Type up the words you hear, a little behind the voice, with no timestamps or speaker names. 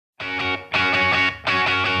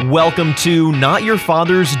Welcome to Not Your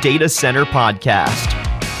Father's Data Center podcast,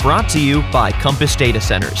 brought to you by Compass Data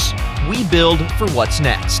Centers. We build for what's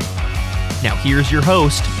next. Now here's your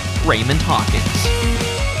host, Raymond Hawkins.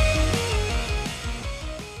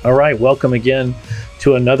 All right, welcome again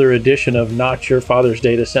to another edition of Not Your Father's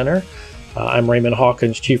Data Center. I'm Raymond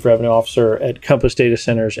Hawkins, Chief Revenue Officer at Compass Data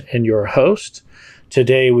Centers and your host.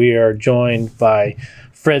 Today we are joined by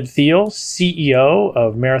Fred Thiel, CEO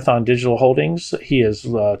of Marathon Digital Holdings. He is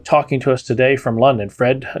talking to us today from London.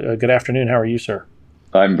 Fred, good afternoon. How are you, sir?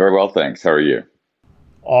 I'm very well, thanks. How are you?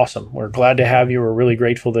 Awesome. We're glad to have you. We're really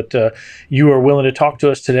grateful that you are willing to talk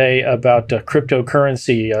to us today about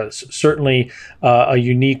cryptocurrency. Certainly a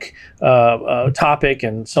unique topic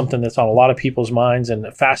and something that's on a lot of people's minds,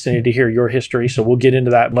 and fascinated to hear your history. So we'll get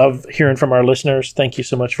into that. Love hearing from our listeners. Thank you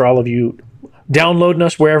so much for all of you downloading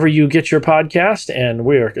us wherever you get your podcast, and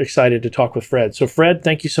we're excited to talk with Fred. So Fred,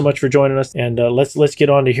 thank you so much for joining us, and let's get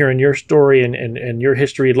on to hearing your story and your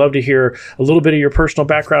history. I'd love to hear a little bit of your personal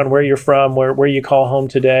background, where you're from, where you call home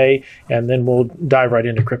today, and then we'll dive right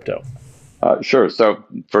into crypto. Sure. So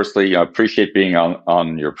firstly, I appreciate being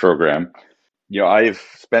on your program. I've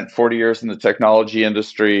spent 40 years in the technology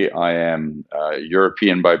industry. I am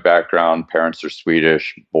European by background. Parents are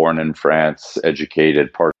Swedish, born in France,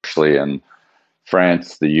 educated partially in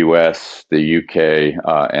France, the US, the UK,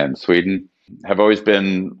 and Sweden. Have always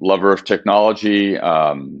been lover of technology.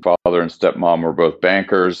 Father and stepmom were both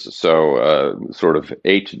bankers, so sort of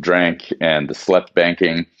ate, drank, and slept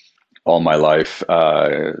banking all my life,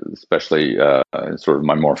 especially sort of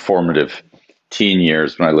my more formative teen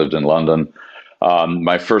years when I lived in London.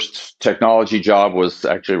 My first technology job was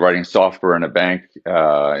actually writing software in a bank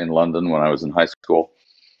in London when I was in high school.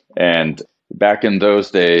 And back in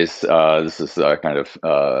those days, this is kind of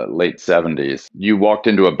late 70s, you walked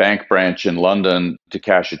into a bank branch in London to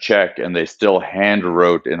cash a check, and they still hand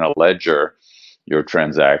wrote in a ledger your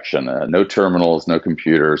transaction. No terminals, no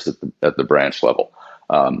computers at the branch level.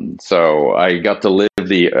 So I got to live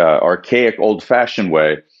the archaic, old-fashioned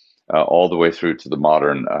way all the way through to the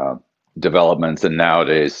modern developments, and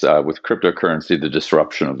nowadays with cryptocurrency, the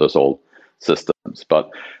disruption of those old systems. But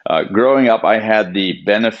growing up, I had the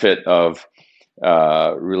benefit of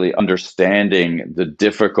really understanding the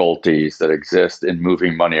difficulties that exist in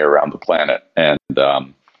moving money around the planet. And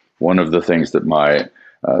one of the things that my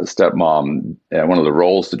stepmom, one of the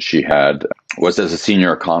roles that she had was as a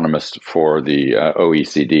senior economist for the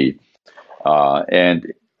OECD.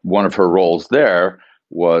 And one of her roles there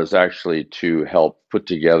was actually to help put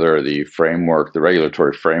together the framework, the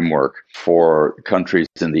regulatory framework for countries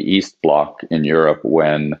in the East Bloc in Europe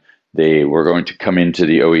when they were going to come into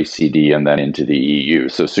the OECD and then into the EU.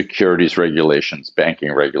 So securities regulations,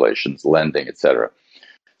 banking regulations, lending, et cetera.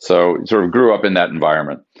 So sort of grew up in that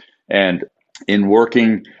environment. And in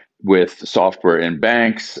working with software in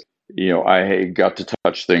banks, I got to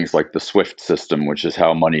touch things like the SWIFT system, which is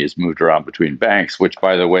how money is moved around between banks, which,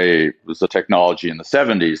 by the way, was a technology in the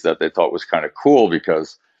 70s that they thought was kind of cool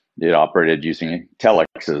because it operated using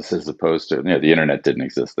telexes as opposed to, the internet didn't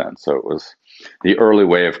exist then. So it was the early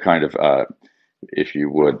way of kind of, if you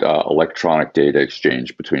would, electronic data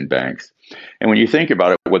exchange between banks. And when you think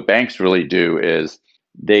about it, what banks really do is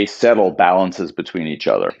they settle balances between each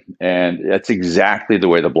other. And that's exactly the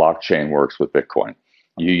way the blockchain works with Bitcoin.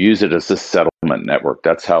 You use it as a settlement network.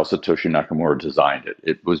 That's how Satoshi Nakamoto designed it.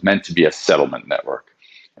 It was meant to be a settlement network.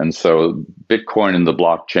 And so Bitcoin and the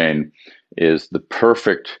blockchain is the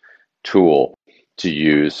perfect tool to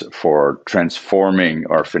use for transforming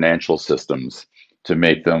our financial systems to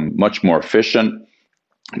make them much more efficient,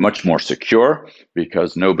 much more secure,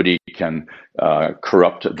 because nobody can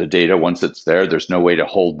corrupt the data once it's there. There's no way to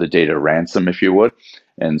hold the data ransom, if you would.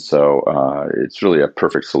 And so it's really a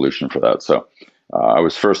perfect solution for that. So I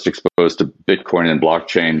was first exposed to Bitcoin and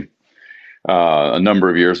blockchain a number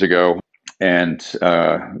of years ago, and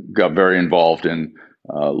got very involved in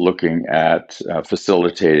looking at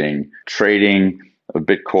facilitating trading of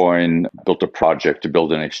Bitcoin, built a project to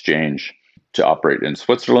build an exchange to operate in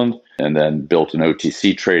Switzerland, and then built an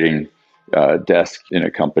OTC trading desk in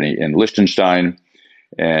a company in Liechtenstein.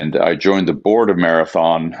 And I joined the board of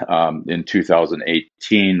Marathon in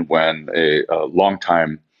 2018 when a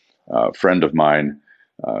longtime friend of mine,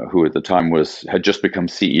 who at the time had just become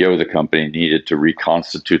CEO of the company, needed to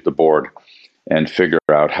reconstitute the board and figure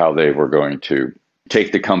out how they were going to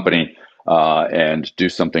take the company and do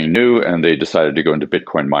something new. And they decided to go into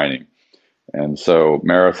Bitcoin mining. And so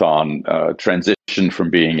Marathon transitioned from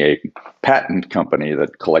being a patent company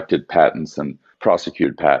that collected patents and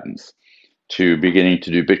prosecuted patents to beginning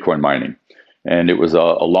to do Bitcoin mining. And it was a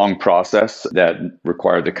long process that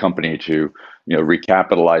required the company to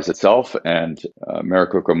recapitalize itself. And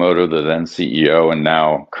Mariko Komodo, the then CEO and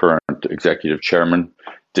now current executive chairman,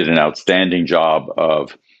 did an outstanding job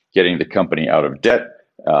of getting the company out of debt,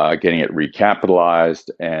 getting it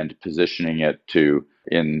recapitalized, and positioning it to,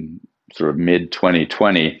 in sort of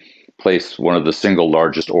mid-2020, place one of the single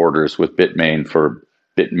largest orders with Bitmain for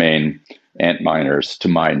Bitmain Antminers to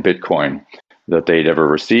mine Bitcoin that they'd ever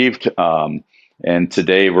received. And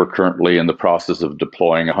today we're currently in the process of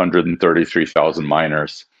deploying 133,000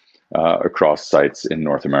 miners across sites in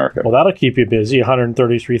North America. Well, that'll keep you busy,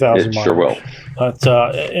 133,000 miners. Sure will. But,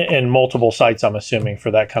 and multiple sites, I'm assuming, for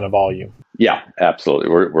that kind of volume. Yeah, absolutely.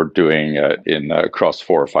 We're doing in across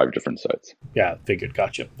 4 or 5 different sites. Yeah, figured.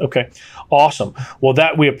 Gotcha. Okay, awesome. Well,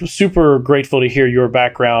 we're super grateful to hear your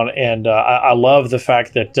background, and I love the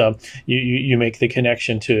fact that you make the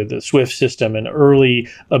connection to the SWIFT system and early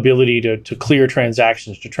ability to clear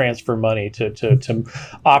transactions, to transfer money, to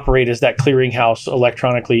operate as that clearinghouse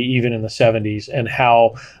electronically, even in the 70s, and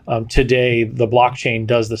how today the blockchain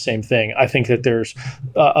does the same thing. I think that there's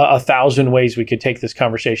 1,000 ways we could take this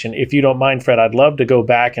conversation. If you don't mind, Fred, I'd love to go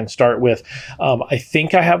back and start with, I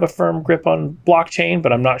think I have a firm grip on blockchain,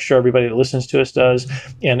 but I'm not sure everybody that listens to us does,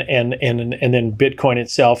 and then Bitcoin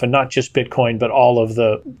itself, and not just Bitcoin, but all of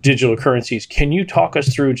the digital currencies. Can you talk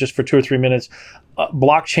us through, just for 2 or 3 minutes,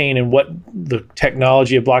 blockchain and what the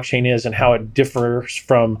technology of blockchain is and how it differs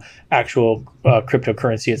from actual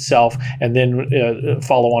cryptocurrency itself? And then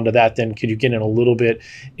follow on to that, then could you get in a little bit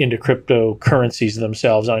into cryptocurrencies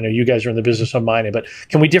themselves? I know you guys are in the business of mining, but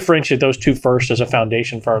can we differentiate those two first as a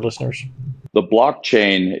foundation for our listeners? The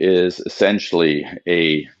blockchain is essentially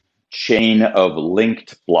a chain of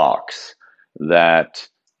linked blocks that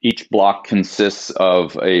each block consists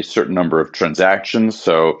of a certain number of transactions.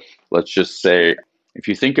 So let's just say, if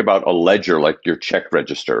you think about a ledger like your check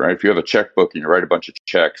register, right? If you have a checkbook and you write a bunch of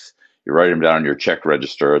checks, you write them down on your check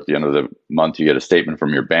register. At the end of the month, you get a statement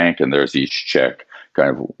from your bank, and there's each check, kind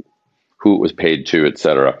of who it was paid to, et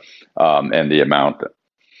cetera, and the amount.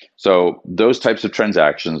 So those types of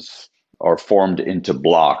transactions are formed into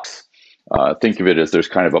blocks. Think of it as there's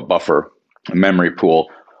kind of a buffer, a memory pool.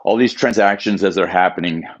 All these transactions, as they're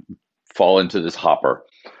happening, fall into this hopper.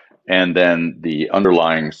 And then the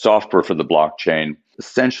underlying software for the blockchain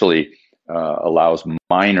essentially allows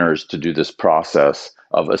miners to do this process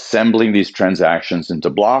of assembling these transactions into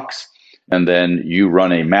blocks. And then you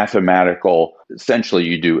run a mathematical, essentially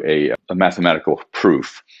you do a mathematical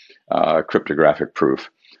proof, cryptographic proof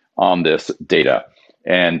on this data.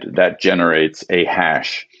 And that generates a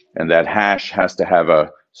hash. And that hash has to have a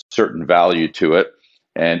certain value to it.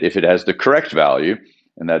 And if it has the correct value,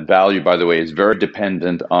 and that value, by the way, is very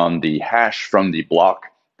dependent on the hash from the block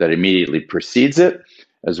that immediately precedes it,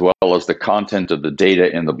 as well as the content of the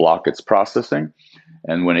data in the block it's processing.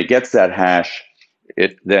 And when it gets that hash,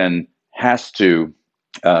 it then has to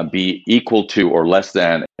be equal to or less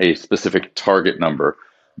than a specific target number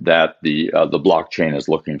that the blockchain is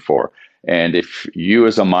looking for. And if you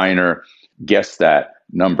as a miner guess that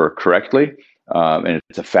number correctly, and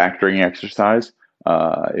it's a factoring exercise,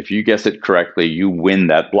 if you guess it correctly, you win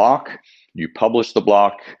that block. You publish the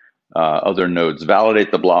block, other nodes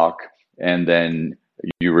validate the block, and then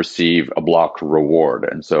you receive a block reward.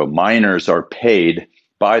 And so miners are paid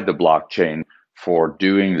by the blockchain for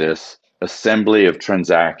doing this assembly of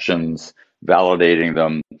transactions, validating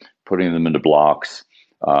them, putting them into blocks,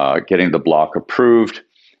 getting the block approved,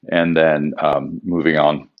 and then moving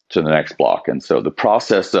on to the next block. And so the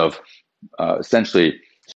process of essentially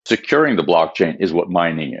securing the blockchain is what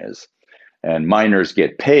mining is. And miners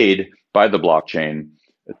get paid by the blockchain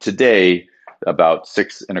today about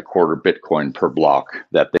 6.25 Bitcoin per block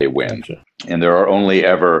that they win. Gotcha. And there are only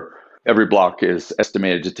every block is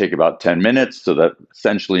estimated to take about 10 minutes. So that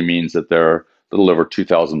essentially means that there are a little over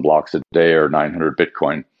 2,000 blocks a day, or 900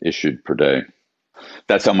 Bitcoin issued per day.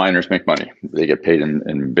 That's how miners make money. They get paid in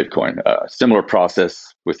Bitcoin. Similar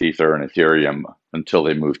process with Ether and Ethereum until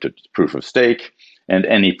they move to proof of stake and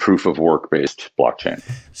any proof of work-based blockchain.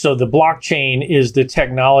 So the blockchain is the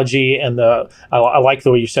technology, and I like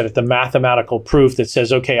the way you said it, the mathematical proof that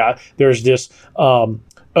says, okay, there's this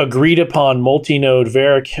agreed upon multi-node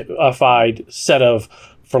verified set of,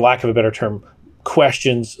 for lack of a better term,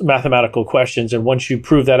 questions, mathematical questions. And once you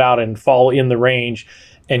prove that out and fall in the range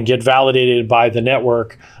and get validated by the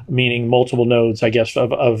network, meaning multiple nodes, I guess,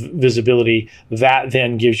 of visibility, that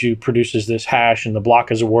then produces this hash, and the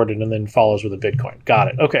block is awarded and then follows with a Bitcoin. Got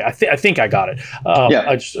it. Okay, I think I got it.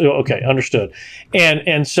 Okay, understood.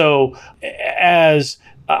 And so as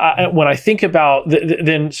when I think about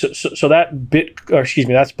so that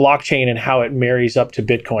that's blockchain and how it marries up to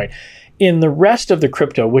Bitcoin. In the rest of the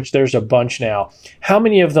crypto, which there's a bunch now, how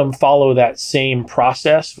many of them follow that same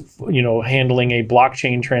process, handling a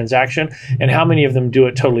blockchain transaction, and how many of them do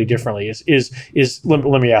it totally differently?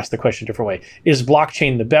 Let me ask the question a different way. Is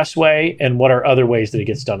blockchain the best way, and what are other ways that it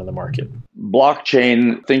gets done in the market?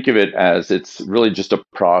 Blockchain, think of it as it's really just a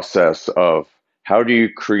process of how do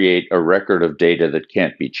you create a record of data that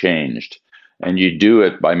can't be changed? And you do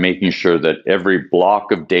it by making sure that every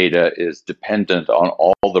block of data is dependent on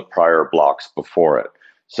all the prior blocks before it.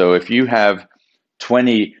 So if you have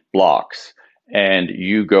 20 blocks and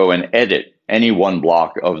you go and edit any one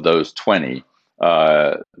block of those 20,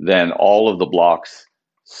 then all of the blocks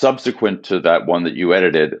subsequent to that one that you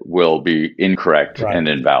edited will be incorrect and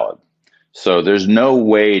invalid. So there's no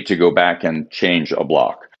way to go back and change a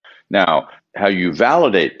block. Now, how you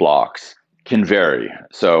validate blocks can vary.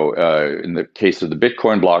 So in the case of the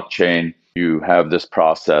Bitcoin blockchain, you have this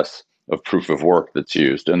process of proof of work that's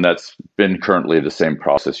used, and that's been currently the same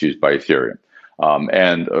process used by Ethereum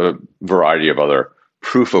and a variety of other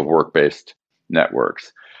proof of work based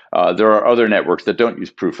networks. There are other networks that don't use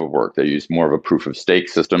proof of work. They use more of a proof of stake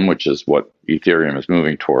system, which is what Ethereum is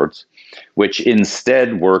moving towards, which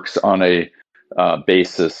instead works on a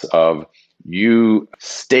basis of you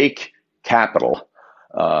stake capital,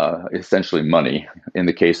 essentially money. In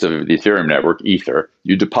the case of the Ethereum network, Ether,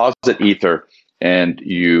 you deposit Ether and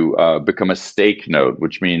you become a stake node,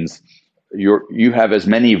 which means you have as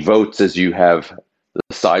many votes as you have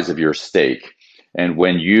the size of your stake. And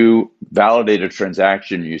when you validate a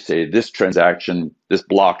transaction, you say this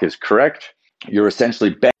block is correct. You're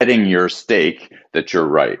essentially betting your stake that you're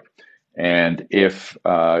right. And if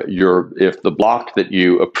the block that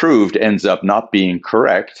you approved ends up not being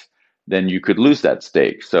correct, then you could lose that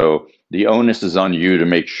stake. So the onus is on you to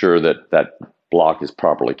make sure that that block is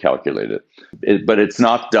properly calculated. But it's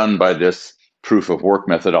not done by this proof of work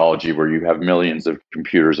methodology where you have millions of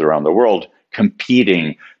computers around the world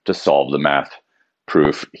competing to solve the math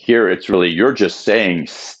proof. Here, it's really, you're just saying,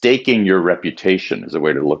 staking your reputation is a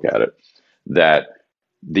way to look at it, that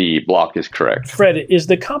the block is correct. Fred, is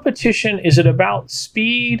the competition, is it about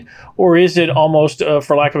speed, or is it almost,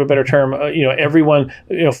 for lack of a better term, everyone,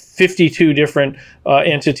 52 different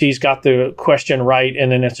entities got the question right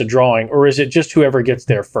and then it's a drawing, or is it just whoever gets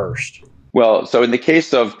there first? Well, so in the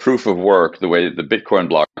case of proof of work, the way the Bitcoin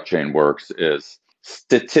blockchain works is,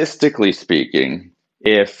 statistically speaking,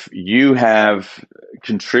 if you have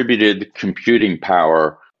contributed computing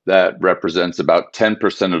power that represents about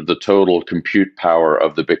 10% of the total compute power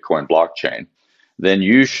of the Bitcoin blockchain, then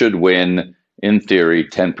you should win, in theory,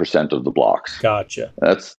 10% of the blocks. Gotcha.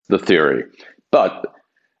 That's the theory. But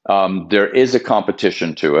there is a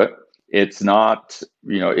competition to it. It's not,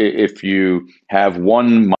 if you have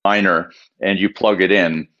one miner and you plug it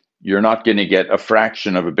in, you're not going to get a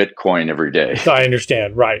fraction of a Bitcoin every day. I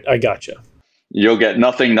understand. Right. I gotcha. You'll get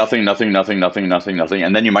nothing, and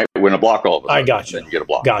then you might win a block all of a sudden. I gotcha. And then you get a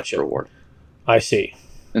block reward. I see.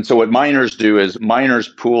 And so what miners do is miners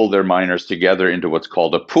pool their miners together into what's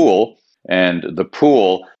called a pool, and the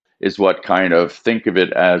pool is what think of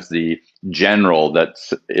it as the general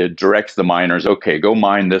it directs the miners, okay, go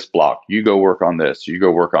mine this block, you go work on this, you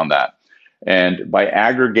go work on that. And by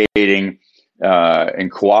aggregating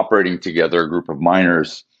and cooperating together, a group of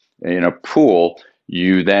miners in a pool,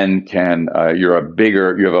 you then can, you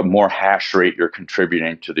have a more hash rate you're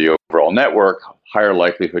contributing to the overall network, higher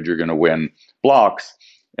likelihood you're going to win blocks,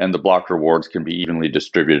 and the block rewards can be evenly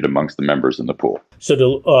distributed amongst the members in the pool. So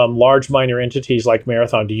do large miner entities like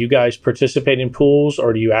Marathon, do you guys participate in pools,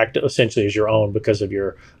 or do you act essentially as your own because of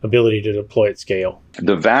your ability to deploy at scale?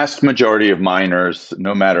 The vast majority of miners,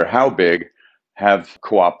 no matter how big, have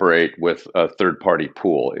cooperate with a third-party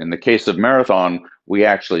pool. In the case of Marathon, we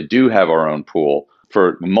actually do have our own pool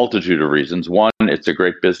for a multitude of reasons. One, it's a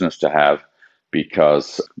great business to have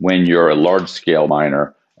because when you're a large-scale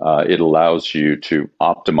miner, it allows you to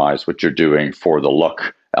optimize what you're doing for the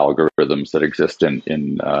luck algorithms that exist in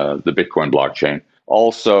the Bitcoin blockchain.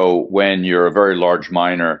 Also, when you're a very large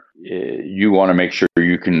miner, you want to make sure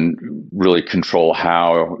you can really control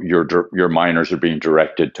how your miners are being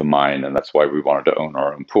directed to mine, and that's why we wanted to own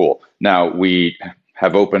our own pool. Now, we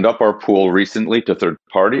have opened up our pool recently to third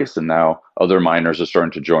parties, and now other miners are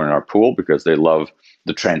starting to join our pool because they love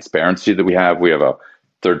the transparency that we have. We have a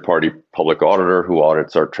third-party public auditor who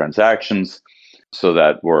audits our transactions so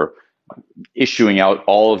that we're issuing out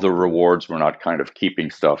all of the rewards. We're not keeping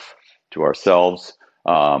stuff to ourselves,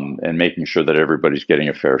 and making sure that everybody's getting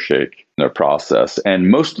a fair shake in their process. And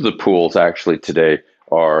most of the pools actually today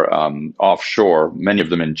are offshore, many of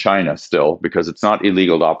them in China still, because it's not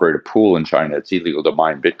illegal to operate a pool in China. It's illegal to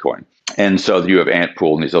mine Bitcoin. And so you have Ant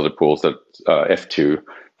Pool and these other pools that F2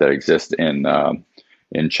 that exist in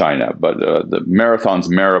China. But the Marathon's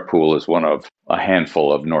Mara pool is one of a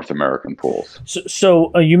handful of North American pools.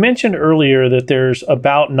 So you mentioned earlier that there's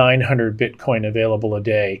about 900 Bitcoin available a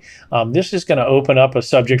day. This is going to open up a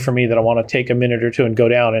subject for me that I want to take a minute or two and go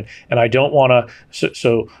down. And I don't want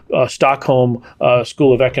to, Stockholm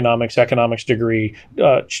School of Economics degree,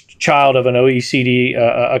 child of an OECD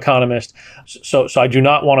economist. So I do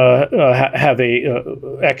not want to have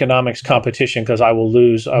a economics competition because I will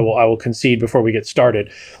lose. I will concede before we get started.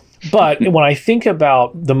 But when I think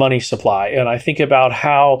about the money supply and I think about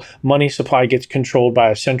how money supply gets controlled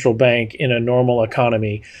by a central bank in a normal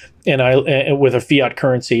economy and with a fiat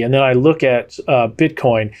currency, and then I look at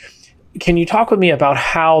Bitcoin, can you talk with me about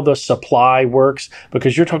how the supply works?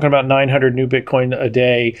 Because you're talking about 900 new Bitcoin a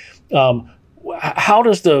day. How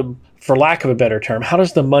does for lack of a better term, how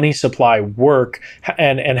does the money supply work,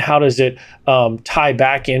 and how does it tie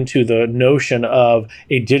back into the notion of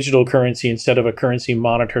a digital currency instead of a currency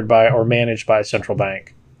monitored by or managed by a central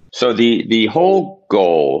bank? So the whole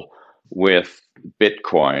goal with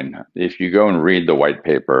Bitcoin, if you go and read the white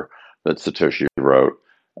paper that Satoshi wrote,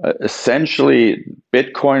 essentially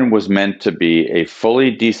Bitcoin was meant to be a fully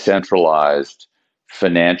decentralized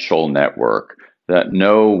financial network that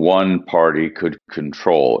no one party could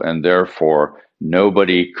control, and therefore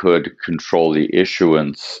nobody could control the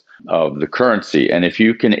issuance of the currency. And if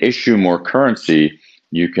you can issue more currency,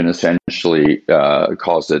 you can essentially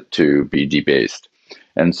cause it to be debased.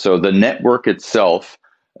 And so the network itself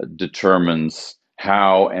determines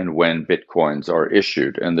how and when Bitcoins are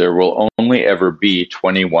issued. And there will only ever be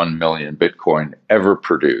 21 million Bitcoin ever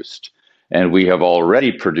produced. And we have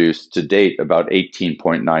already produced to date about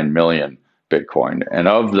 18.9 million Bitcoin. And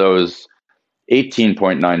of those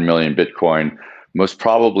 18.9 million Bitcoin, most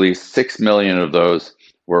probably 6 million of those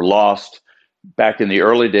were lost back in the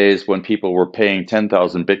early days when people were paying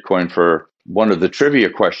 10,000 Bitcoin for one of the trivia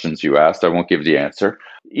questions you asked. I won't give the answer.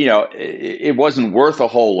 It wasn't worth a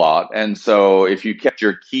whole lot. And so if you kept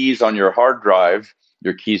your keys on your hard drive,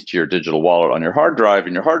 your keys to your digital wallet on your hard drive,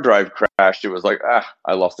 and your hard drive crashed, it was like,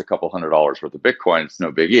 I lost a couple $100 worth of Bitcoin. It's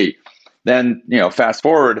no biggie. Then, fast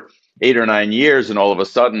forward 8 or 9 years, and all of a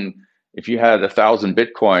sudden, if you had 1,000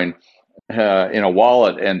 Bitcoin in a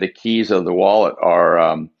wallet and the keys of the wallet are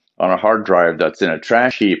on a hard drive that's in a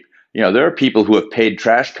trash heap, there are people who have paid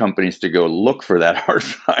trash companies to go look for that hard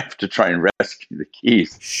drive to try and rescue the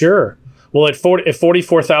keys. Sure. Well, at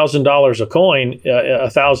 $44,000 a coin,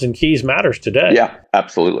 1,000 keys matters today. Yeah,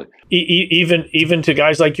 absolutely. Even to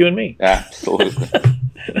guys like you and me. Absolutely.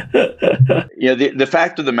 The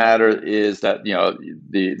fact of the matter is that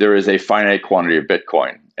there is a finite quantity of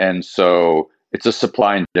Bitcoin, and so it's a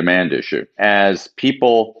supply and demand issue. As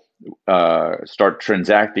people start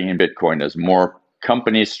transacting in Bitcoin, as more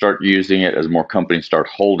companies start using it, as more companies start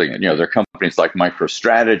holding it, there are companies like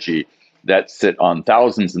MicroStrategy that sit on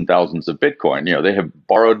thousands and thousands of Bitcoin. They have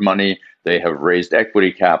borrowed money, they have raised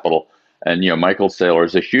equity capital, and Michael Saylor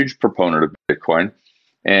is a huge proponent of Bitcoin.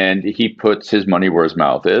 And he puts his money where his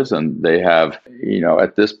mouth is. And they have,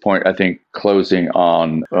 at this point, I think closing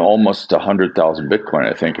on almost 100,000 Bitcoin,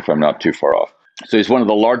 I think, if I'm not too far off. So he's one of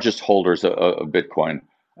the largest holders of Bitcoin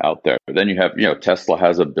out there. Then you have, Tesla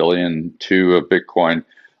has 1.2 billion of Bitcoin.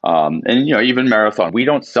 And, even Marathon, we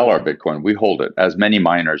don't sell our Bitcoin. We hold it, as many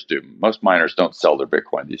miners do. Most miners don't sell their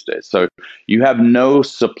Bitcoin these days. So you have no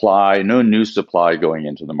supply, no new supply going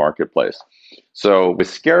into the marketplace. So with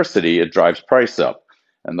scarcity, it drives price up.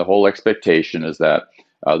 And the whole expectation is that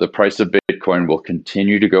the price of Bitcoin will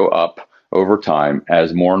continue to go up over time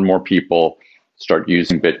as more and more people start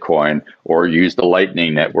using Bitcoin or use the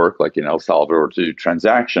Lightning Network, like in El Salvador, to do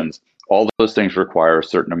transactions. All those things require a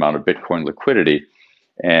certain amount of Bitcoin liquidity.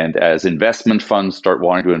 And as investment funds start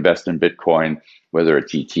wanting to invest in Bitcoin, whether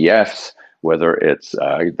it's ETFs, whether it's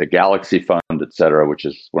the Galaxy Fund, et cetera, which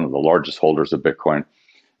is one of the largest holders of Bitcoin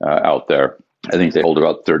out there. I think they hold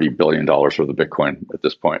about $30 billion worth of Bitcoin at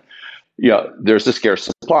this point. There's a scarce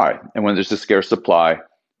supply. And when there's a scarce supply,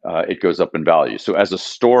 it goes up in value. So as a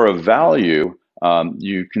store of value,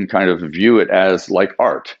 you can kind of view it as like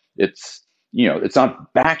art. It's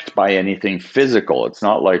not backed by anything physical. It's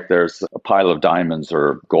not like there's a pile of diamonds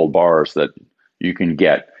or gold bars that you can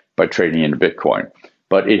get by trading into Bitcoin.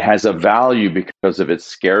 but it has a value because of its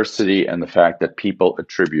scarcity and the fact that people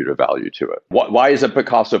attribute a value to it. Why is a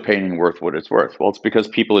Picasso painting worth what it's worth? Well, it's because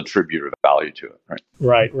people attribute a value to it,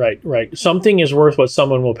 right? Right. Something is worth what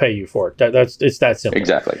someone will pay you for it. It's that simple.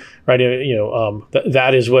 Exactly. Right.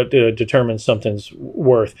 That is what determines something's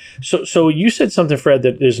worth. So you said something, Fred,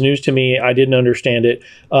 that is news to me. I didn't understand it.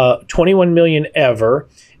 21 million ever.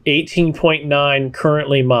 18.9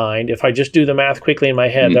 currently mined. If I just do the math quickly in my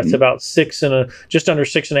head, that's about just under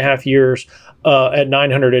 6.5 years at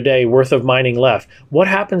 900 a day worth of mining left. What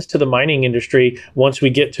happens to the mining industry once we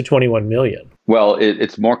get to 21 million? Well,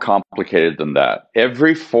 it's more complicated than that.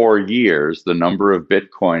 Every 4 years, the number of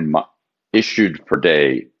Bitcoin issued per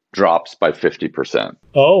day drops by 50%.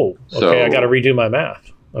 Oh, okay. So I got to redo my math.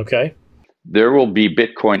 Okay. There will be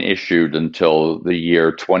Bitcoin issued until the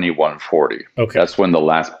year 2140. Okay. That's when the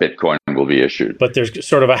last Bitcoin will be issued. But there's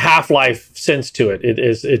sort of a half-life sense to it.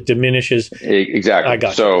 It diminishes. Exactly. I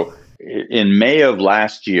got so in May of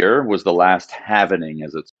last year was the last halvening,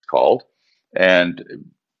 as it's called. And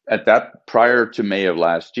at that, prior to May of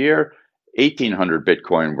last year, 1,800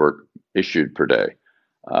 Bitcoin were issued per day.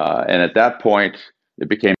 And at that point, it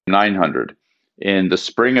became 900. In the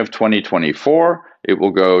spring of 2024, it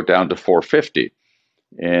will go down to 450.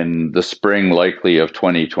 In the spring, likely of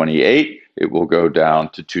 2028, it will go down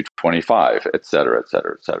to 225, et cetera, et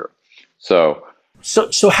cetera, et cetera.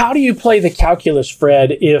 So how do you play the calculus,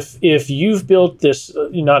 Fred? If you've built this,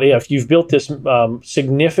 you've built this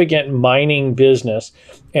significant mining business,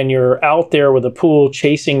 and you're out there with a pool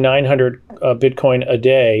chasing 900 Bitcoin a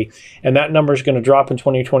day, and that number is going to drop in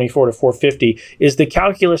 2024 to 450, is the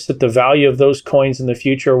calculus that the value of those coins in the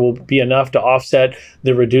future will be enough to offset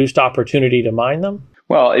the reduced opportunity to mine them?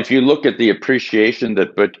 Well, if you look at the appreciation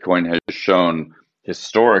that Bitcoin has shown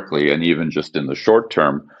historically, and even just in the short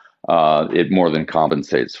term, it more than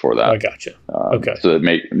compensates for that. I gotcha. Okay. So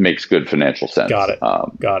it makes good financial sense. Got it.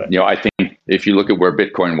 I think if you look at where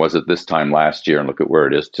Bitcoin was at this time last year and look at where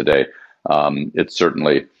it is today, it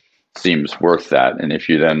certainly seems worth that. And if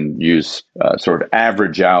you then use sort of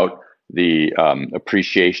average out the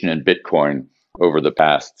appreciation in Bitcoin over the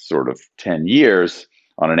past sort of 10 years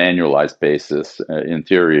on an annualized basis, in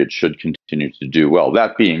theory, it should continue to do well.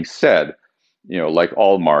 That being said, like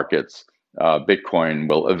all markets, Bitcoin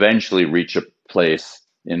will eventually reach a place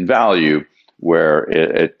in value where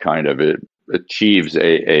it achieves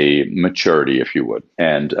a maturity, if you would,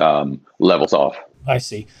 and levels off. I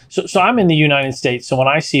see. So I'm in the United States. So when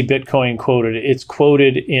I see Bitcoin quoted, it's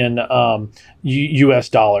quoted in U.S.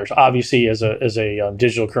 dollars. Obviously, as a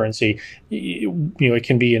digital currency, it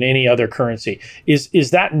can be in any other currency.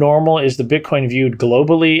 Is that normal? Is the Bitcoin viewed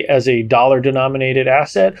globally as a dollar-denominated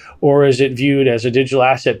asset, or is it viewed as a digital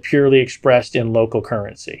asset purely expressed in local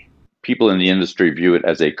currency? People in the industry view it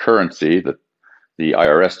as a currency. That the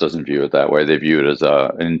IRS doesn't view it that way. They view it as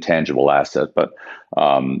an intangible asset. But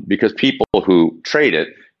because people who trade it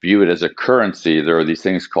view it as a currency, there are these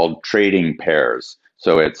things called trading pairs.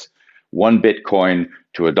 So it's one Bitcoin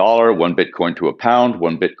to a dollar, one Bitcoin to a pound,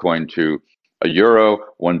 one Bitcoin to a euro,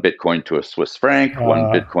 one Bitcoin to a Swiss franc,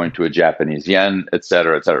 one Bitcoin to a Japanese yen, et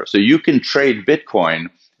cetera, et cetera. So you can trade Bitcoin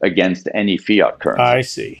against any fiat currency. I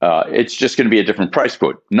see. It's just going to be a different price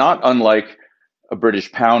quote, not unlike a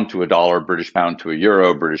British pound to a dollar, British pound to a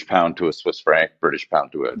euro, British pound to a Swiss franc, British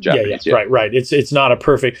pound to a Japanese yen. Right. It's not a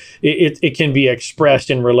perfect. It can be expressed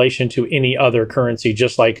in relation to any other currency,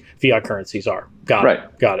 just like fiat currencies are. Got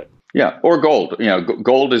it. Yeah, or gold.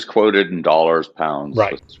 Gold is quoted in dollars, pounds,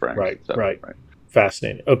 Swiss francs. Right.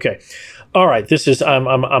 Fascinating. Okay. All right. This is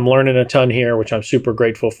I'm learning a ton here, which I'm super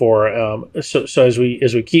grateful for. So as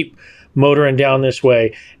we keep motoring down this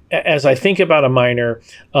way, as I think about a miner,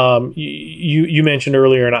 you mentioned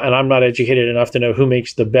earlier, and I'm not educated enough to know who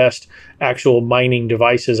makes the best actual mining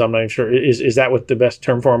devices. I'm not even sure. Is that what the best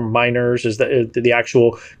term for miners? Is that the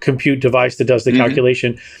actual compute device that does the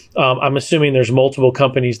calculation? I'm assuming there's multiple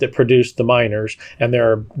companies that produce the miners, and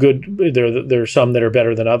there are some that are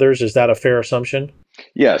better than others. Is that a fair assumption?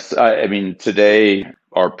 Yes. I mean, today,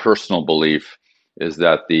 our personal belief is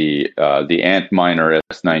that the Antminer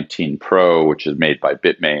S19 Pro, which is made by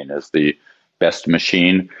Bitmain, is the best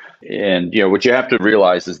machine. And what you have to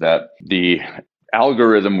realize is that the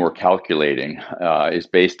algorithm we're calculating is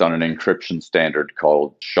based on an encryption standard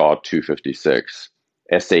called SHA-256,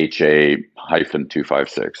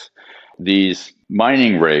 SHA-256. These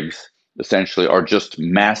mining rigs essentially are just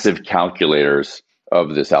massive calculators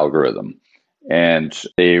of this algorithm. And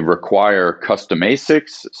they require custom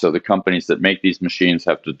ASICs. So the companies that make these machines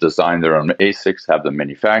have to design their own ASICs, have them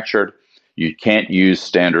manufactured. You can't use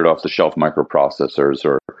standard off-the-shelf microprocessors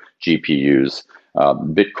or GPUs.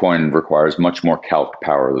 Bitcoin requires much more calc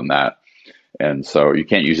power than that. And so you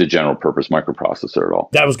can't use a general purpose microprocessor at all.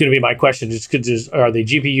 That was going to be my question. Are they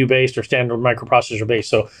GPU based or standard microprocessor based?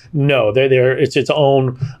 So no, it's its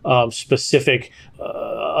own specific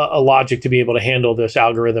logic to be able to handle this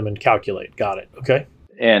algorithm and calculate. Got it. Okay.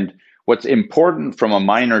 And what's important from a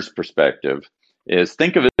miner's perspective is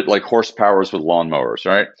think of it like horsepowers with lawnmowers,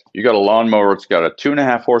 right? You got a lawnmower, it's got a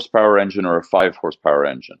 2.5 horsepower engine or a 5 horsepower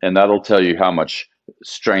engine, and that'll tell you how much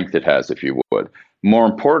strength it has, if you would. More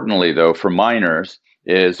importantly, though, for miners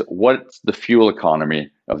is what's the fuel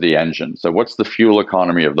economy of the engine? So what's the fuel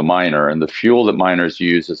economy of the miner? And the fuel that miners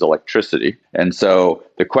use is electricity. And so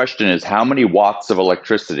the question is, how many watts of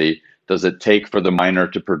electricity does it take for the miner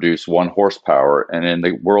to produce 1 horsepower? And in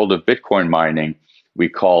the world of Bitcoin mining, we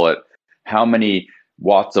call it, how many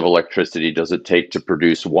watts of electricity does it take to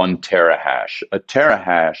produce 1 terahash? A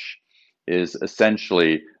terahash is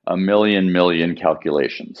essentially a million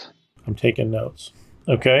calculations. I'm taking notes.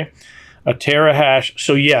 Okay. A terahash.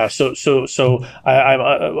 So yeah. So I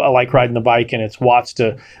like riding the bike, and it's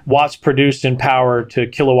watts produced in power to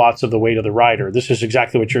kilowatts of the weight of the rider. This is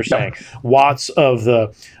exactly what you're saying. Yep. Watts of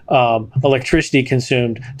the electricity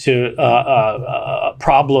consumed to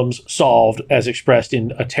problems solved as expressed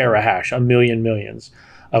in a terahash, a millions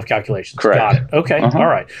of calculations. Correct. Got it. Okay. Uh-huh. All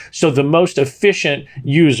right. So the most efficient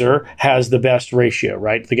user has the best ratio,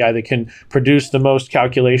 right? The guy that can produce the most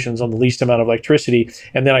calculations on the least amount of electricity.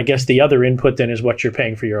 And then I guess the other input then is what you're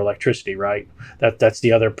paying for your electricity, right? That's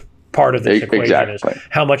the other part of this equation. Exactly. Is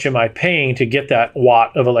how much am I paying to get that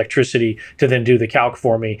watt of electricity to then do the calc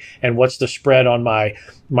for me? And what's the spread on my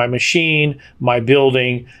machine, my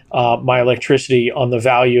building, my electricity on the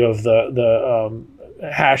value of the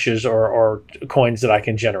hashes or coins that I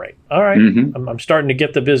can generate. All right. Mm-hmm. I'm starting to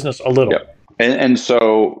get the business a little. Yep. And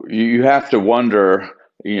so you have to wonder,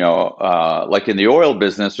 like in the oil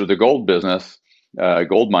business or the gold business,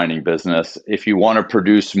 gold mining business, if you want to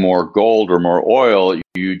produce more gold or more oil,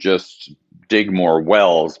 you just dig more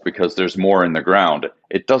wells because there's more in the ground.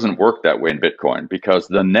 It doesn't work that way in Bitcoin because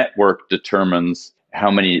the network determines how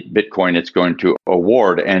many Bitcoin it's going to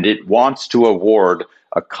award, and it wants to award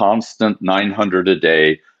a constant 900 a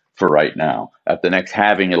day for right now. At the next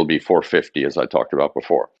halving, it'll be 450, as I talked about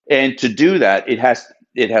before. And to do that, it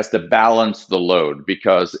has to balance the load,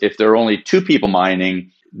 because if there are only 2 people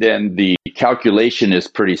mining, then the calculation is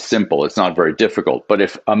pretty simple. It's not very difficult. But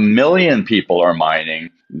if 1 million people are mining,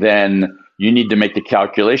 then you need to make the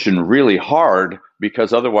calculation really hard,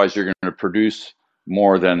 because otherwise you're going to produce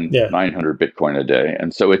more than 900 Bitcoin a day.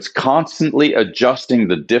 And so it's constantly adjusting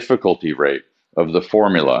the difficulty rate of the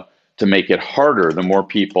formula to make it harder the more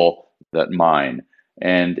people that mine.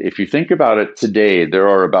 And if you think about it today, there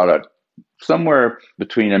are about somewhere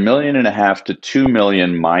between 1.5 million to 2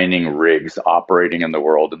 million mining rigs operating in the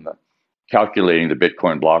world and calculating the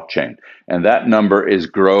Bitcoin blockchain. And that number is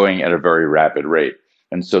growing at a very rapid rate.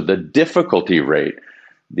 And so the difficulty rate,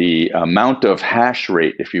 the amount of hash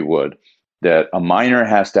rate, if you would, that a miner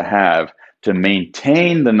has to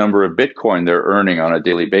maintain the number of Bitcoin they're earning on a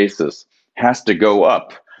daily basis has to go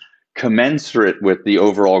up commensurate with the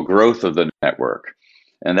overall growth of the network.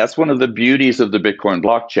 And that's one of the beauties of the Bitcoin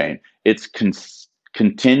blockchain. It's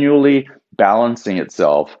continually balancing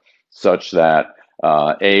itself such that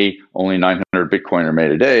only 900 Bitcoin are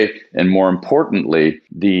made a day, and more importantly,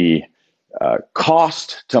 the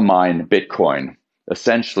cost to mine Bitcoin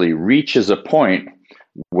essentially reaches a point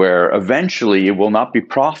where eventually it will not be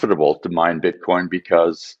profitable to mine Bitcoin,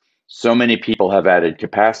 because so many people have added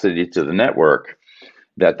capacity to the network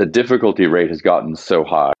that the difficulty rate has gotten so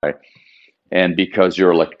high. And because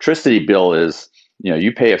your electricity bill is,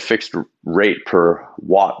 you pay a fixed rate per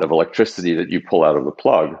watt of electricity that you pull out of the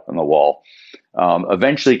plug on the wall,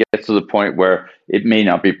 eventually it gets to the point where it may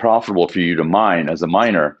not be profitable for you to mine as a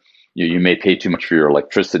miner. You may pay too much for your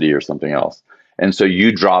electricity or something else. And so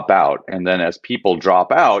you drop out. And then as people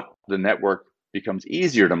drop out, the network becomes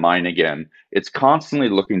easier to mine again. It's constantly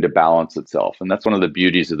looking to balance itself. And that's one of the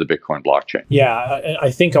beauties of the Bitcoin blockchain. Yeah, I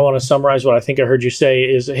think I want to summarize what I think I heard you say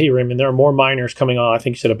is, hey, Raymond, there are more miners coming on. I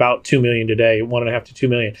think you said about 2 million today, 1.5 to 2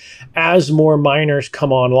 million. As more miners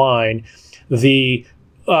come online, the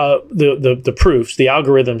proofs, the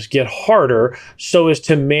algorithms get harder so as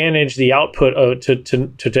to manage the output to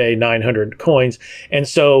today 900 coins. And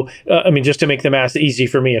so, just to make the math easy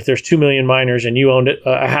for me, if there's 2 million miners and you owned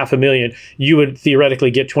 500,000, you would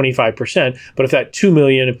theoretically get 25%. But if that 2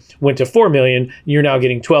 million went to 4 million, you're now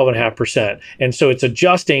getting 12.5%. And so it's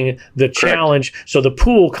adjusting the challenge. Correct. So the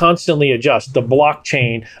pool constantly adjusts. The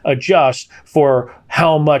blockchain adjusts for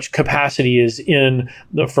how much capacity is in,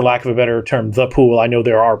 for lack of a better term, the pool. I know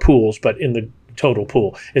there are pools, but in the total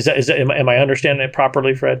pool. Am I understanding it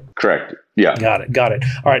properly, Fred? Correct. Yeah. Got it.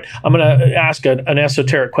 All right. I'm going to ask an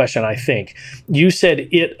esoteric question, I think. You said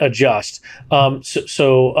it adjusts.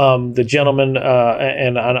 So the gentleman,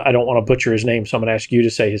 and I don't want to butcher his name, so I'm going to ask you to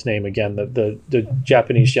say his name again, the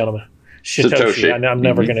Japanese gentleman. Satoshi. I'm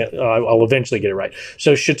never going to, I'll eventually get it right.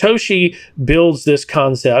 So Satoshi builds this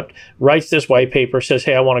concept, writes this white paper, says,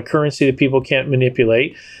 hey, I want a currency that people can't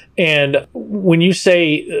manipulate. And when you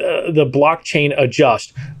say the blockchain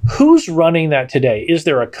adjusts, who's running that today? Is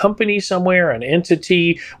there a company somewhere, an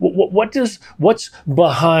entity? What's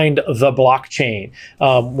behind the blockchain?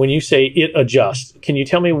 When you say it adjusts, can you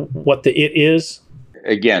tell me what the it is?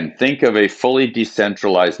 Again, think of a fully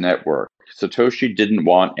decentralized network. Satoshi didn't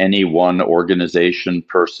want any one organization,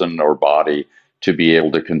 person, or body to be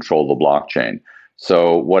able to control the blockchain.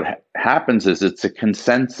 So what happens is it's a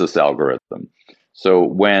consensus algorithm. So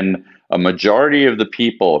when a majority of the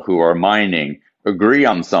people who are mining agree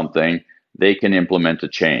on something, they can implement a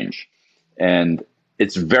change. And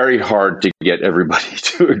it's very hard to get everybody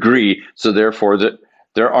to agree. So therefore,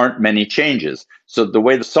 there aren't many changes. So the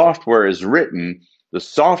way the software is written, the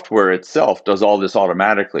software itself does all this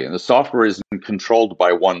automatically, and the software isn't controlled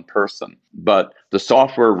by one person, but the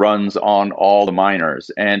software runs on all the miners.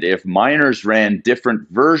 And if miners ran different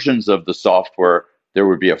versions of the software, there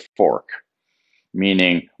would be a fork,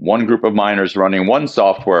 meaning one group of miners running one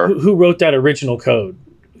software. Who wrote that original code,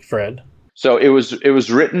 Fred? So it was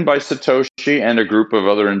written by Satoshi and a group of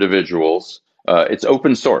other individuals. It's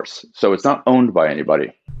open source, so it's not owned by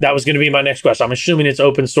anybody. That was going to be my next question. I'm assuming it's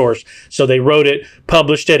open source. So they wrote it,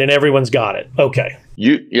 published it, and everyone's got it. Okay.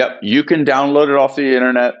 You can download it off the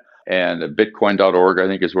internet, and bitcoin.org, I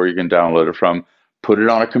think, is where you can download it from. Put it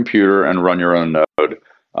on a computer and run your own node,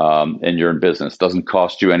 and you're in business. Doesn't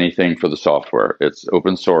cost you anything for the software. It's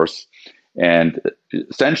open source. And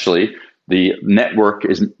essentially, the network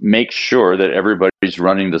makes sure that everybody's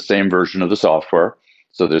running the same version of the software.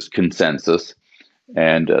 So there's consensus,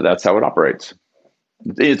 and that's how it operates.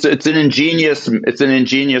 It's an ingenious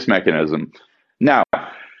mechanism. Now,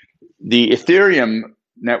 the Ethereum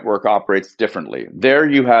network operates differently. There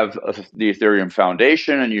you have the Ethereum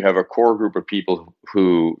Foundation, and you have a core group of people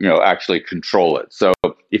who actually control it. So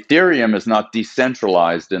Ethereum is not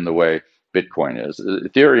decentralized in the way Bitcoin is.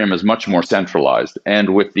 Ethereum is much more centralized,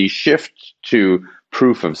 and with the shift to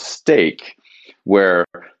proof of stake, where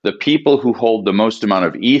the people who hold the most amount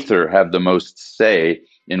of ether have the most say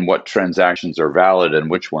in what transactions are valid and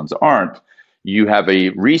which ones aren't, you have a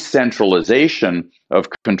re-centralization of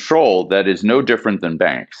control that is no different than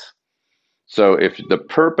banks. So if your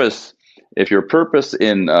purpose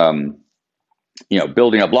in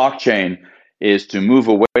building a blockchain is to move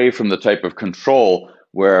away from the type of control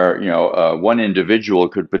where one individual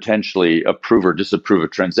could potentially approve or disapprove a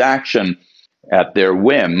transaction at their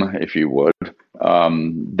whim, if you would,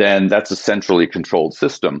 then that's a centrally controlled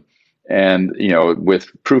system. And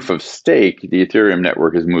with proof of stake, the Ethereum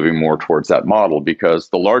network is moving more towards that model because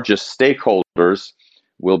the largest stakeholders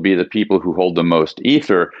will be the people who hold the most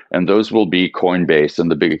ether, and those will be Coinbase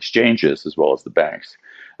and the big exchanges as well as the banks.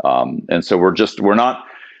 And so we're not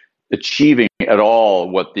achieving at all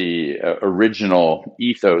what the original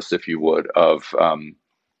ethos, if you would, of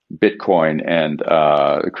Bitcoin and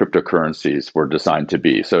cryptocurrencies were designed to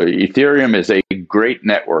be. So Ethereum is a great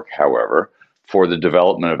network, however, for the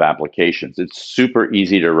development of applications. It's super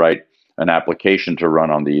easy to write an application to run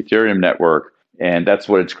on the Ethereum network, and that's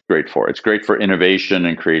what it's great for. It's great for innovation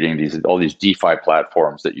and creating all these DeFi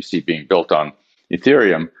platforms that you see being built on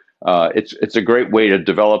Ethereum. It's a great way to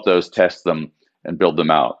develop those, test them, and build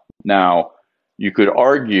them out. Now, you could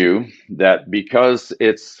argue that because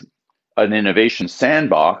it's an innovation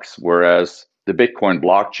sandbox, whereas the Bitcoin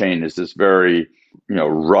blockchain is this very,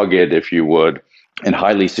 rugged, if you would, and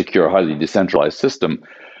highly secure, highly decentralized system.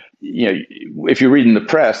 If you read in the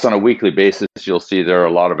press on a weekly basis, you'll see there are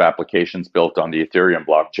a lot of applications built on the Ethereum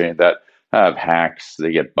blockchain that have hacks,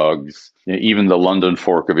 they get bugs. Even the London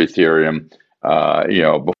fork of Ethereum,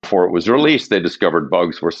 before it was released, they discovered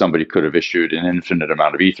bugs where somebody could have issued an infinite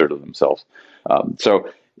amount of ether to themselves. The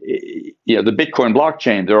Bitcoin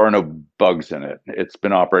blockchain, there are no bugs in it. It's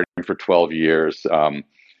been operating for 12 years.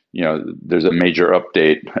 There's a major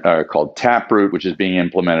update called Taproot, which is being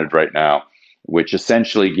implemented right now, which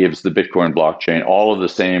essentially gives the Bitcoin blockchain all of the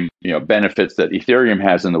same benefits that Ethereum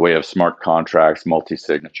has in the way of smart contracts,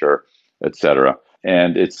 multi-signature, et cetera.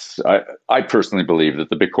 And I personally believe that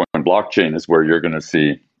the Bitcoin blockchain is where you're going to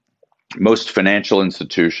see most financial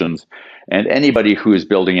institutions and anybody who is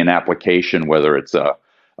building an application, whether it's an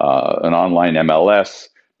online MLS,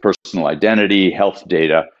 personal identity, health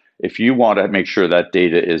data. If you want to make sure that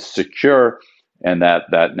data is secure and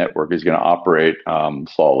that network is going to operate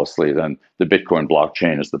flawlessly, then the Bitcoin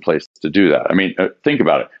blockchain is the place to do that. I mean, think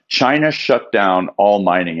about it. China shut down all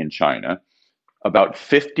mining in China. About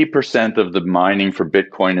 50% of the mining for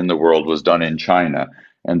Bitcoin in the world was done in China,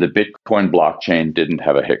 and the Bitcoin blockchain didn't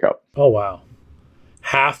have a hiccup. Oh, wow.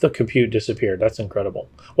 Half the compute disappeared. That's incredible.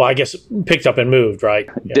 Well, I guess picked up and moved, right?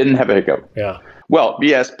 Yeah. Didn't have a hiccup. Yeah. Well,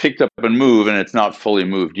 yes, picked up and moved, and it's not fully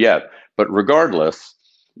moved yet. But regardless,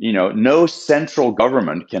 no central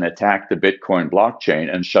government can attack the Bitcoin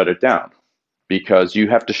blockchain and shut it down, because you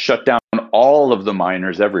have to shut down all of the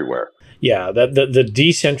miners everywhere. Yeah, the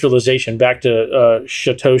decentralization, back to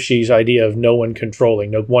Satoshi's idea of no one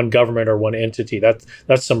controlling, no one government or one entity. That's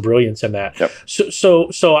some brilliance in that. Yep.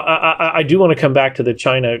 So I do want to come back to the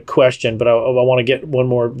China question, but I want to get one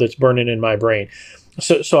more that's burning in my brain.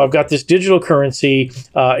 So I've got this digital currency.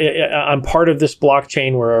 I'm part of this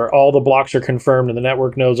blockchain where all the blocks are confirmed and the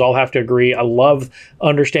network nodes all have to agree. I love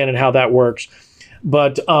understanding how that works.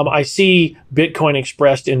 But I see Bitcoin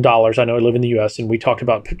expressed in dollars. I know I live in the U.S. and we talked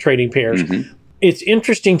about trading pairs. Mm-hmm. It's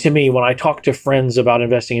interesting to me when I talk to friends about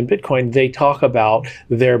investing in Bitcoin, they talk about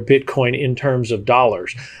their Bitcoin in terms of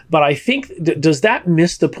dollars. But I think, does that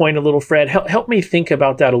miss the point a little, Fred? Help me think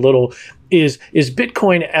about that a little. Is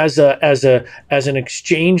Bitcoin as an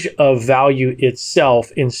exchange of value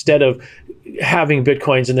itself instead of having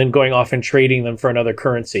Bitcoins and then going off and trading them for another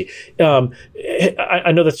currency?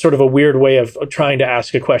 I know that's sort of a weird way of trying to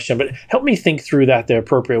ask a question, but help me think through that the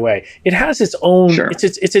appropriate way. It has its own, sure. It's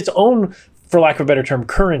its own, for lack of a better term,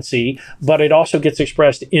 currency, but it also gets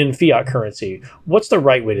expressed in fiat currency. What's the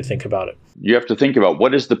right way to think about it? You have to think about,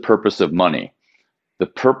 what is the purpose of money? The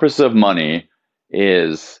purpose of money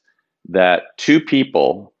is that two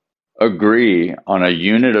people agree on a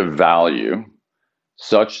unit of value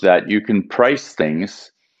such that you can price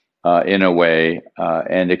things in a way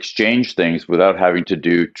and exchange things without having to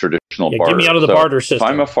do traditional barter. Get me out of the barter system.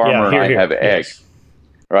 If I'm a farmer and I have eggs,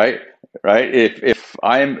 right? If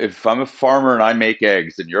I'm a farmer and I make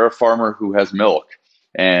eggs, and you're a farmer who has milk,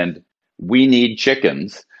 and we need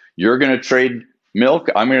chickens, you're going to trade milk,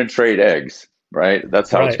 I'm going to trade eggs, right? That's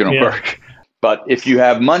how it's going to work. But if you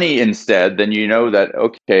have money instead, then you know that,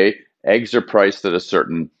 okay, eggs are priced at a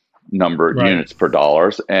certain number of units per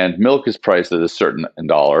dollars, and milk is priced at a certain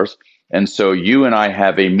dollars. And so you and I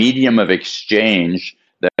have a medium of exchange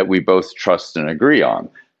that we both trust and agree on.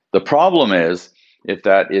 The problem is, if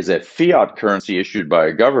that is a fiat currency issued by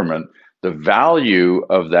a government, the value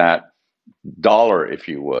of that dollar, if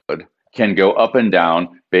you would, can go up and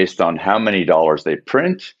down based on how many dollars they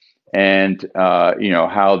print and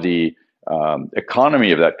how the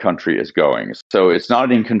economy of that country is going. So it's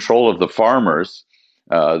not in control of the farmers,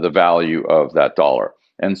 the value of that dollar.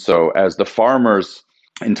 And so as the farmers,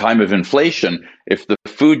 in time of inflation, if the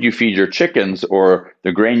food you feed your chickens or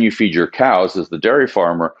the grain you feed your cows as the dairy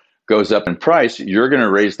farmer goes up in price, you're going to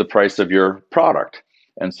raise the price of your product.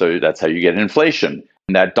 And so that's how you get inflation.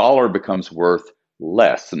 And that dollar becomes worth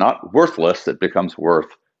less, not worthless, it becomes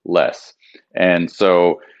worth less. And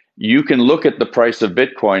so you can look at the price of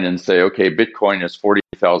Bitcoin and say, okay, Bitcoin is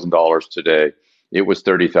 $40,000 today. It was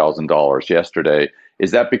 $30,000 yesterday.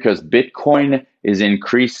 Is that because Bitcoin is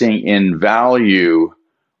increasing in value,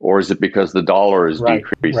 or is it because the dollar is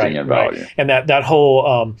decreasing in value? And that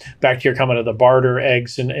whole back to your comment of the barter,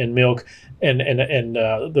 eggs and milk, and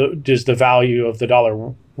is the value of the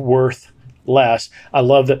dollar worth less? I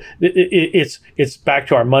love that it's back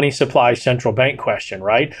to our money supply central bank question,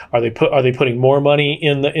 right? Are they putting more money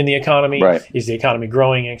in the economy? Right. Is the economy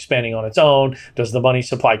growing and expanding on its own? Does the money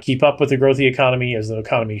supply keep up with the growth of the economy? Is the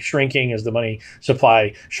economy shrinking? Is the money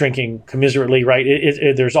supply shrinking commiserately? Right.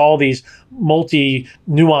 There's all these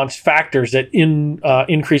multi-nuanced factors that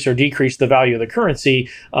increase or decrease the value of the currency,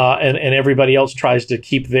 and everybody else tries to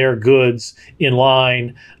keep their goods in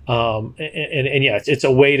line. It's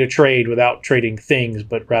a way to trade without trading things,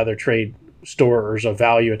 but rather trade storers of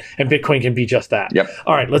value, and Bitcoin can be just that. Yep.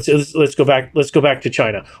 All right, let's go back. Let's go back to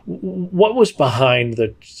China. What was behind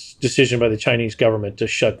the decision by the Chinese government to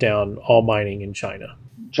shut down all mining in China?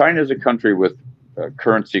 China is a country with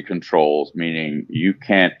currency controls, meaning you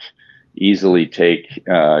can't easily take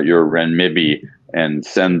your renminbi and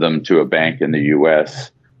send them to a bank in the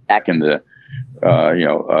U.S. Back in the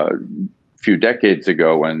few decades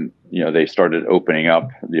ago, when they started opening up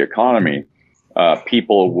the economy,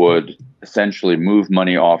 people would essentially move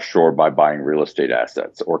money offshore by buying real estate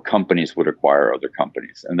assets, or companies would acquire other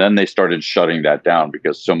companies. And then they started shutting that down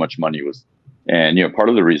because so much money was, and part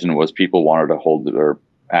of the reason was people wanted to hold their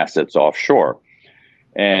assets offshore.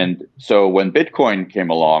 And so when Bitcoin came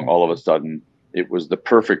along, all of a sudden it was the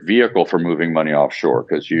perfect vehicle for moving money offshore,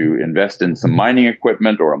 because you invest in some mining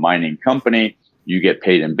equipment or a mining company, you get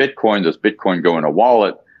paid in Bitcoin, those Bitcoin go in a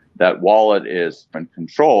wallet, that wallet is in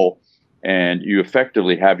control, and you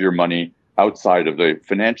effectively have your money outside of the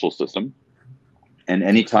financial system. And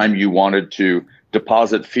anytime you wanted to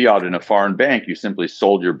deposit fiat in a foreign bank, you simply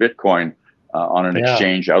sold your Bitcoin on an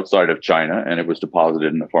exchange outside of China, and it was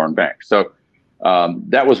deposited in a foreign bank. So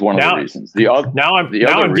that was one of the reasons. Now I'm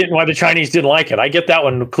getting why the Chinese didn't like it. I get that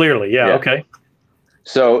one clearly. Yeah. Okay.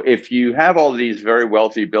 So if you have all these very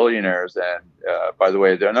wealthy billionaires, and by the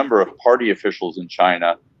way, there are a number of party officials in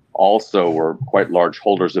China also were quite large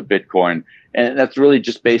holders of Bitcoin, and that's really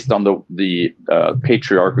just based on the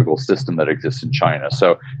patriarchal system that exists in China.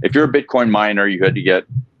 So if you're a Bitcoin miner, you had to get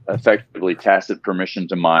effectively tacit permission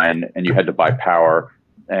to mine, and you had to buy power.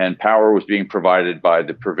 And power was being provided by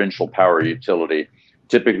the provincial power utility.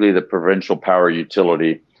 Typically, the provincial power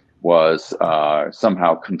utility was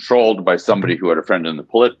somehow controlled by somebody who had a friend in the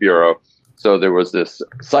Politburo. So there was this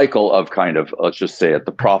cycle of kind of, let's just say it,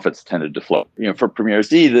 the profits tended to flow. For Premier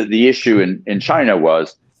Xi, the issue in China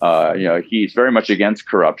was, he's very much against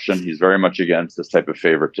corruption. He's very much against this type of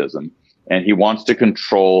favoritism. And he wants to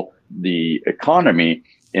control the economy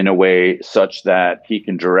in a way such that he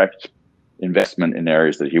can direct investment in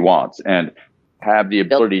areas that he wants and have the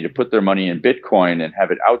ability to put their money in Bitcoin and have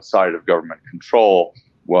it outside of government control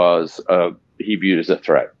was he viewed as a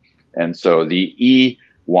threat. And so the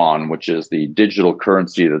yuan, which is the digital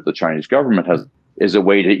currency that the Chinese government has, is a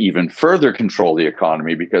way to even further control the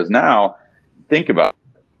economy, because now think about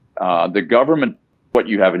the government, what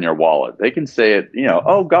you have in your wallet. They can say it,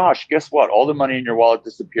 oh gosh, guess what? All the money in your wallet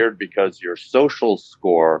disappeared because your social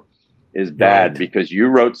score is bad, because you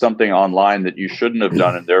wrote something online that you shouldn't have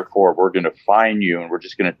done, and therefore we're going to fine you and we're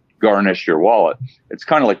just going to garnish your wallet. It's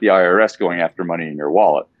kind of like the IRS going after money in your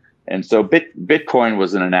wallet. And so Bitcoin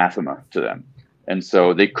was an anathema to them. And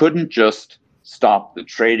so they couldn't just stop the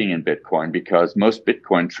trading in Bitcoin, because most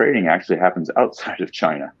Bitcoin trading actually happens outside of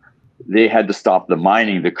China. They had to stop the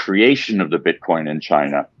mining, the creation of the Bitcoin in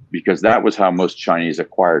China, because that was how most Chinese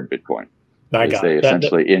acquired Bitcoin. They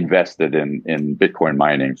essentially invested in Bitcoin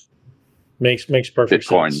mining. Makes perfect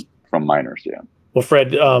Bitcoin sense. From miners, yeah. Well, Fred,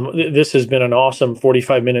 this has been an awesome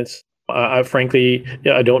 45 minutes. Frankly,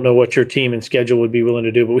 I don't know what your team and schedule would be willing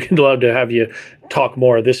to do, but we'd love to have you talk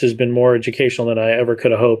more. This has been more educational than I ever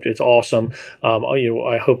could have hoped. It's awesome.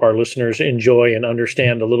 I hope our listeners enjoy and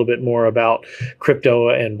understand a little bit more about crypto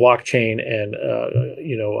and blockchain and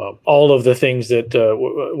all of the things that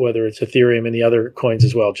whether it's Ethereum and the other coins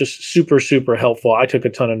as well. Just super, super helpful. I took a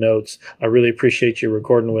ton of notes. I really appreciate you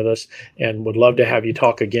recording with us, and would love to have you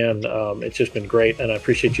talk again. It's just been great, and I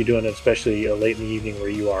appreciate you doing it, especially late in the evening where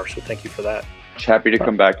you are. So thank you for that. Happy to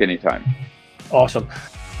come back anytime. Awesome.